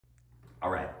All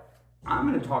right, I'm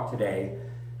going to talk today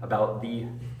about the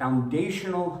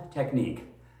foundational technique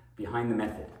behind the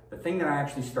method. The thing that I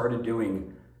actually started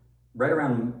doing right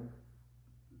around,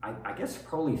 I guess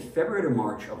probably February to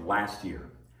March of last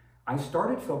year. I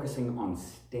started focusing on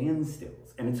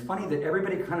standstills. And it's funny that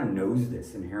everybody kind of knows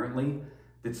this inherently,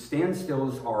 that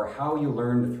standstills are how you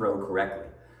learn to throw correctly.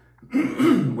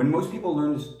 When most people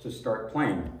learn to start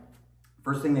playing,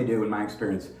 first thing they do, in my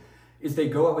experience, is they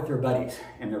go out with their buddies,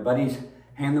 and their buddies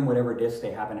hand them whatever disc they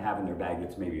happen to have in their bag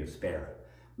that's maybe a spare.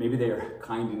 Maybe they're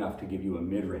kind enough to give you a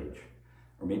mid-range,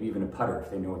 or maybe even a putter if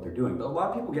they know what they're doing. But a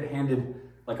lot of people get handed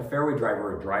like a fairway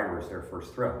driver or a driver as their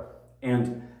first throw.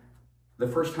 And the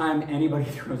first time anybody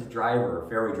throws a driver or a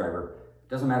fairway driver,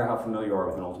 doesn't matter how familiar you are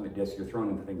with an ultimate disc, you're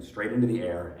throwing the thing straight into the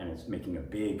air and it's making a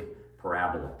big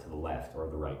parabola to the left or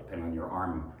the right, depending on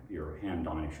your hand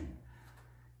domination.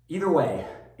 Either way,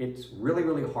 it's really,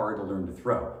 really hard to learn to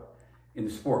throw in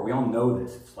the sport. We all know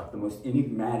this. It's like the most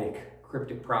enigmatic,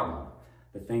 cryptic problem,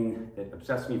 the thing that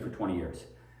obsessed me for 20 years.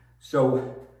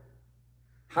 So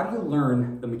how do you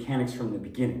learn the mechanics from the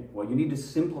beginning? Well, you need to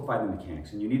simplify the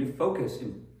mechanics, and you need to focus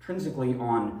intrinsically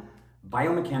on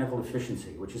biomechanical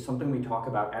efficiency, which is something we talk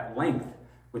about at length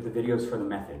with the videos for the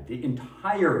method. The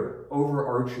entire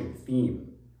overarching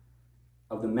theme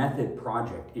of the method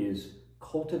project is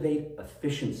cultivate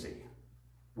efficiency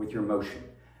with your motion.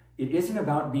 It isn't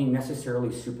about being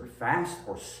necessarily super fast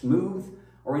or smooth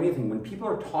or anything. When people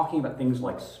are talking about things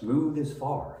like smooth as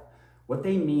far, what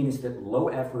they mean is that low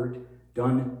effort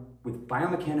done with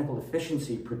biomechanical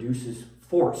efficiency produces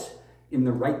force in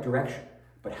the right direction.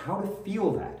 But how to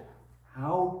feel that?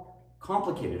 How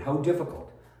complicated, how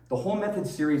difficult? The whole method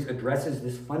series addresses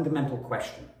this fundamental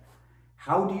question.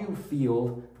 How do you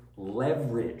feel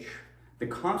leverage, the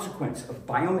consequence of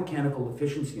biomechanical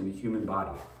efficiency in the human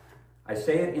body? I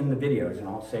say it in the videos, and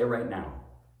I'll say it right now.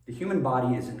 The human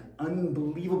body is an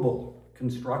unbelievable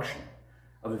construction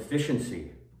of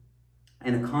efficiency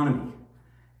and economy.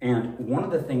 And one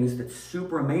of the things that's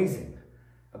super amazing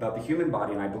about the human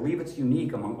body, and I believe it's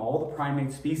unique among all the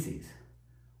primate species,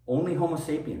 only Homo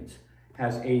sapiens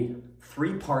has a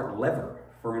 3-part lever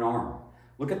for an arm.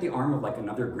 Look at the arm of like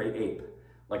another great ape,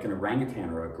 like an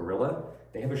orangutan or a gorilla.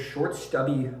 They have a short,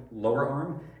 stubby lower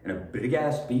arm and a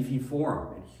big-ass, beefy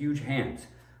forearm and huge hands.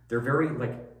 They're very,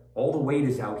 like, all the weight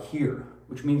is out here,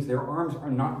 which means their arms are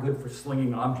not good for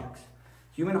slinging objects.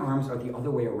 Human arms are the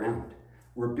other way around.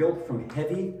 We're built from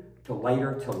heavy to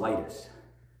lighter to lightest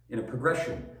in a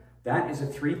progression. That is a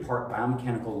 3-part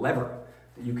biomechanical lever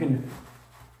that you can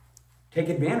take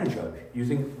advantage of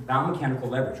using biomechanical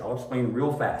leverage. I'll explain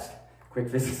real fast, quick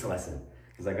physics lesson,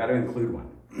 because I got to include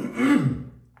one.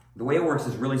 The way it works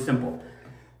is really simple.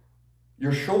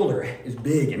 Your shoulder is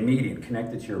big and meaty and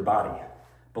connected to your body.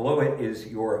 Below it is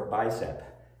your bicep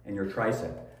and your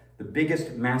tricep, the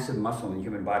biggest massive muscle in the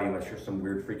human body, unless you're some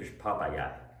weird freakish Popeye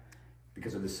guy,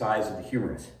 because of the size of the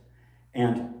humerus.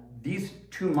 And these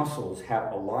two muscles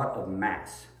have a lot of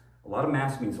mass. A lot of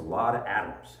mass means a lot of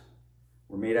atoms.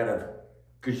 We're made out of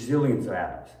gazillions of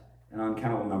atoms, an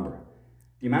uncountable number.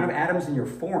 The amount of atoms in your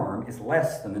forearm is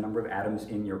less than the number of atoms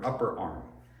in your upper arm.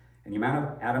 And the amount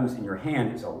of atoms in your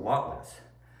hand is a lot less.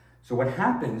 So what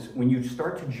happens when you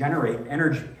start to generate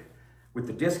energy with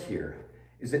the disc here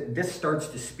is that this starts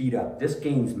to speed up. This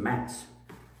gains mass.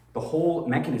 The whole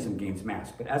mechanism gains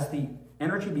mass. But as the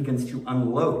energy begins to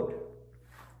unload,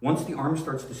 once the arm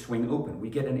starts to swing open,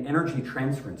 we get an energy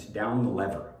transference down the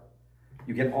lever.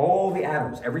 You get all the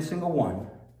atoms, every single one,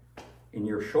 in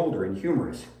your shoulder and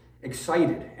humerus,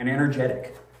 excited and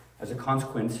energetic as a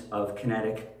consequence of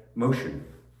kinetic motion.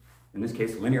 In this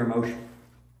case, linear motion.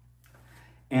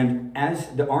 And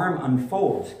as the arm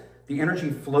unfolds, the energy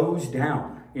flows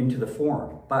down into the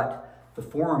forearm, but the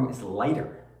forearm is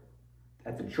lighter.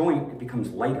 At the joint, it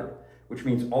becomes lighter, which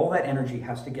means all that energy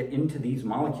has to get into these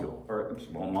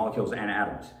molecules and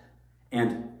atoms.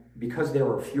 And because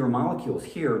there are fewer molecules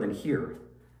here than here,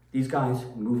 these guys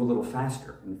move a little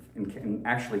faster, and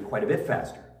actually quite a bit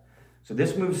faster. So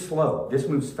this moves slow, this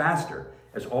moves faster,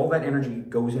 as all that energy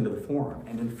goes into the forearm.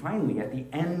 And then finally, at the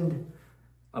end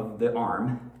of the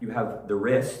arm, you have the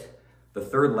wrist, the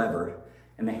 3rd lever,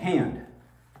 and the hand,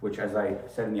 which, as I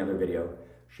said in the other video,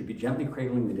 should be gently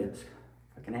cradling the disc,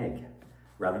 like an egg,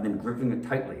 rather than gripping it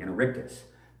tightly in a rictus,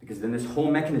 because then this whole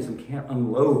mechanism can't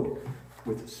unload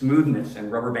with smoothness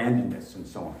and rubber bandedness and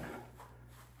so on.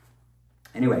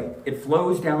 Anyway, it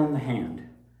flows down the hand,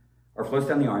 or flows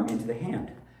down the arm into the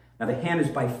hand. Now the hand is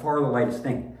by far the lightest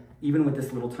thing, even with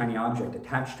this little tiny object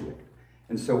attached to it.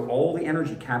 And so all the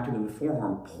energy captured in the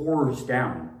forearm pours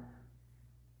down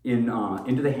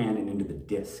into the hand and into the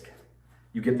disc.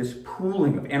 You get this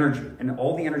pooling of energy, and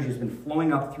all the energy has been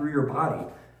flowing up through your body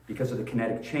because of the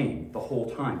kinetic chain the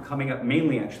whole time, coming up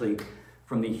mainly actually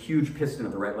from the huge piston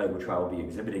of the right leg, which I will be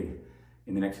exhibiting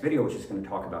in the next video, which is going to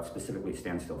talk about specifically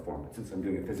standstill form. But since I'm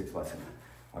doing a physics lesson,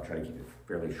 I'll try to keep it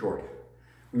fairly short.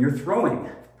 When you're throwing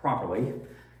properly,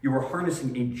 you are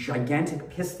harnessing a gigantic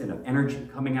piston of energy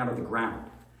coming out of the ground.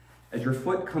 As your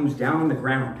foot comes down on the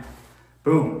ground,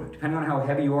 boom, depending on how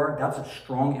heavy you are, that's a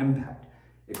strong impact.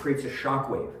 It creates a shock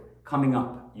wave coming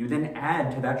up. You then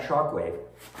add to that shock wave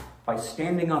by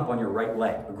standing up on your right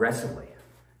leg aggressively.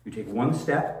 You take one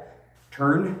step,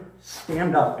 turn,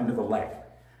 stand up into the leg.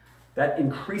 That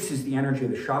increases the energy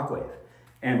of the shock wave.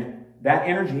 And that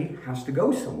energy has to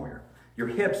go somewhere. Your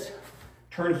hips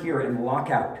turn here and lock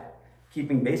out,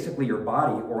 keeping basically your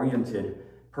body oriented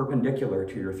perpendicular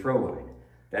to your throw line.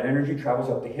 That energy travels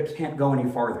up. The hips can't go any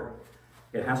farther.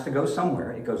 It has to go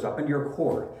somewhere. It goes up into your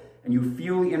core. And you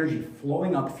feel the energy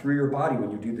flowing up through your body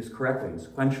when you do this correctly and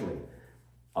sequentially.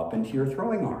 Up into your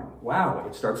throwing arm. Wow,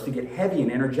 it starts to get heavy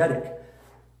and energetic.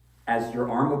 As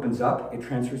your arm opens up, it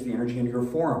transfers the energy into your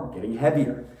forearm, getting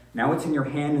heavier. Now it's in your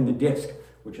hand and the disc,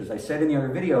 which, as I said in the other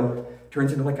video,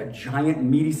 turns into like a giant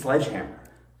meaty sledgehammer,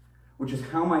 which is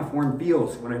how my form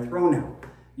feels when I throw now,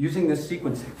 using this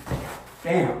sequencing.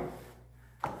 Bam.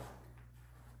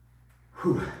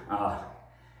 Whew.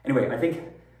 Anyway, I think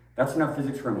that's enough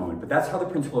physics for a moment, but that's how the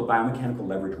principle of biomechanical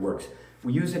leverage works.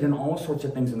 We use it in all sorts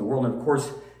of things in the world, and of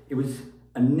course, it was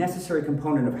a necessary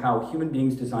component of how human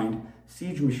beings designed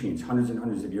siege machines hundreds and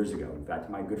hundreds of years ago. In fact,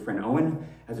 my good friend Owen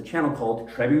has a channel called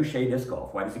Trebuchet Disc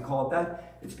Golf. Why does he call it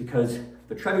that? It's because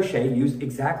the trebuchet used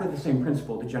exactly the same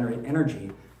principle to generate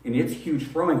energy in its huge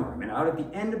throwing arm. And out at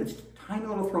the end of its tiny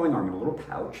little throwing arm, in a little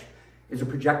pouch, is a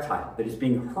projectile that is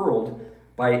being hurled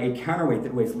by a counterweight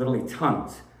that weighs literally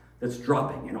tons, that's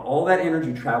dropping. And all that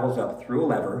energy travels up through a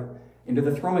lever into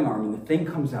the throwing arm, and the thing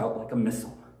comes out like a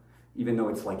missile, even though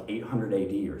it's like 800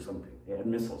 AD or something. They had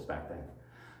missiles back then.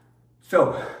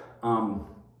 So, I'm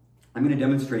going to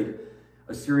demonstrate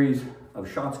a series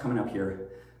of shots coming up here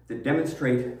that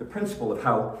demonstrate the principle of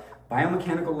how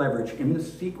biomechanical leverage in the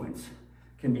sequence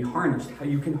can be harnessed, how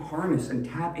you can harness and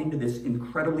tap into this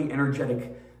incredibly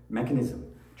energetic mechanism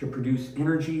to produce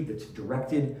energy that's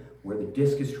directed where the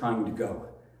disc is trying to go.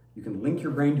 You can link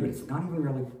your brain to it. It's not even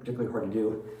really particularly hard to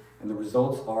do, and the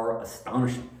results are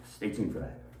astonishing. Stay tuned for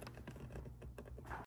that.